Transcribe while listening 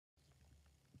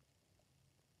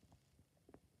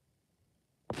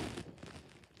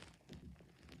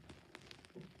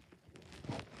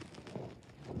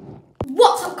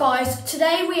guys,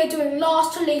 today we are doing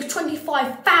last to leave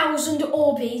 25,000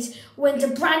 Orbeez wins a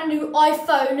brand new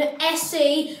iPhone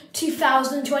SE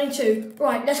 2022.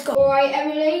 Right, let's go. Alright,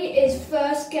 Emily is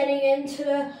first getting into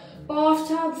the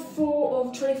bathtub full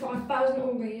of 25,000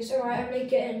 Orbeez. Alright, Emily,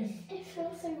 get in. It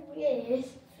feels so weird.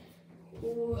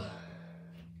 Ooh.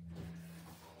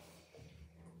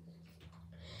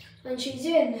 And she's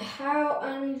in.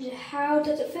 How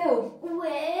does it feel?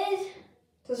 Weird.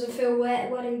 Does it feel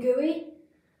wet and gooey?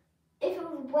 It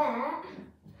feels wet.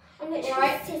 I'm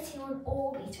literally sitting on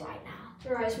Orbeez right now.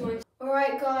 Alright, it's mine.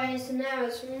 Alright guys, now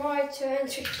it's my turn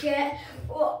to get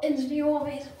into the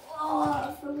Orbeez. Oh,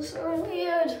 it feels so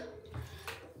weird.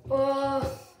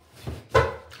 Oh.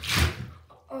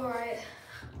 Alright.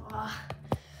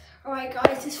 Alright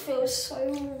guys, this feels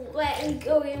so wet and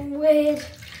gooey and weird.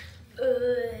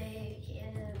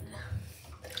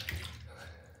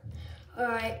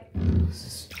 Alright.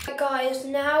 Guys,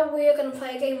 now we're going to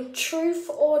play a game of truth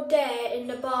or dare in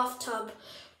the bathtub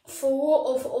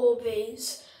full of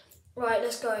Orbeez. Right,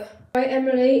 let's go. Right,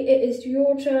 Emily, it is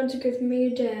your turn to give me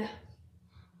a dare.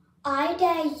 I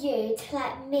dare you to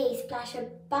let me splash a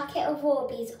bucket of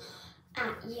Orbeez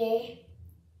at you.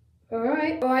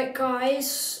 Alright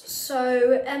guys,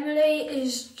 so Emily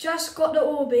has just got the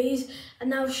Orbeez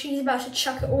and now she's about to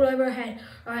chuck it all over her head.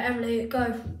 Alright, Emily,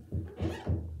 go.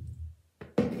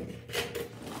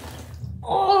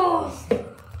 Oh!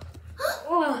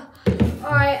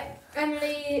 Alright,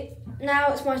 Emily,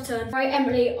 now it's my turn. Alright,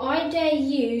 Emily, I dare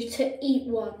you to eat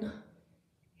one.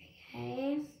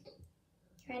 Okay.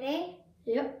 Ready?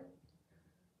 Yep.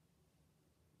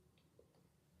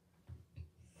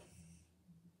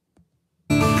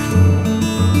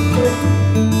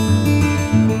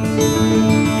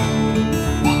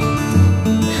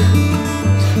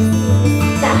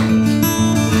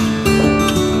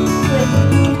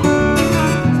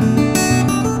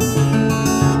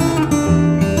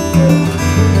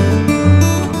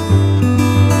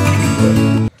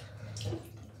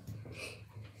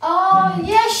 Oh,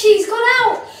 yes, she's gone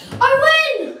out.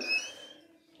 I win!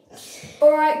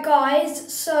 Alright,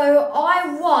 guys, so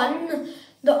I won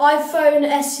the iPhone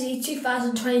SE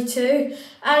 2022.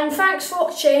 And thanks for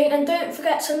watching. And don't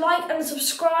forget to like and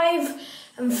subscribe.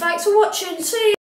 And thanks for watching. See you.